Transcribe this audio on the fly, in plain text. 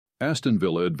Aston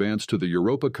Villa advanced to the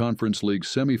Europa Conference League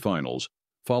semi-finals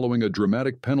following a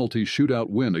dramatic penalty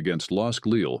shootout win against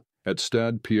Lille at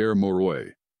Stade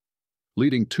Pierre-Mauroy.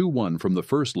 Leading 2-1 from the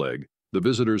first leg, the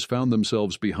visitors found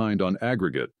themselves behind on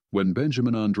aggregate when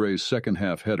Benjamin André's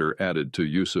second-half header added to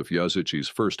Yusuf Yazici's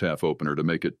first-half opener to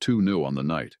make it 2-0 on the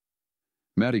night.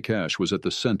 Matty Cash was at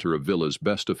the center of Villa's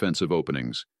best offensive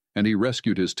openings, and he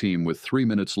rescued his team with 3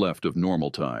 minutes left of normal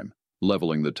time,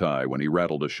 leveling the tie when he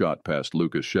rattled a shot past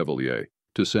Lucas Chevalier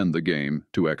to send the game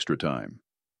to extra time.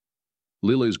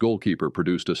 Lille's goalkeeper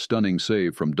produced a stunning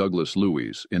save from Douglas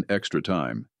Luiz in extra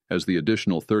time as the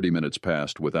additional 30 minutes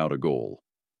passed without a goal.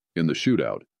 In the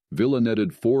shootout, Villa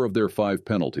netted 4 of their 5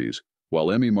 penalties, while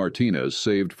Emi Martinez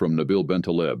saved from Nabil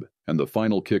Bentaleb and the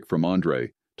final kick from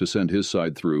André to send his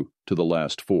side through to the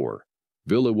last 4.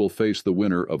 Villa will face the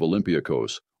winner of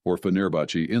Olympiacos or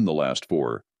Fenerbahce in the last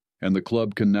 4, and the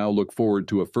club can now look forward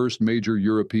to a first major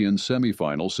European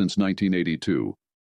semi-final since 1982,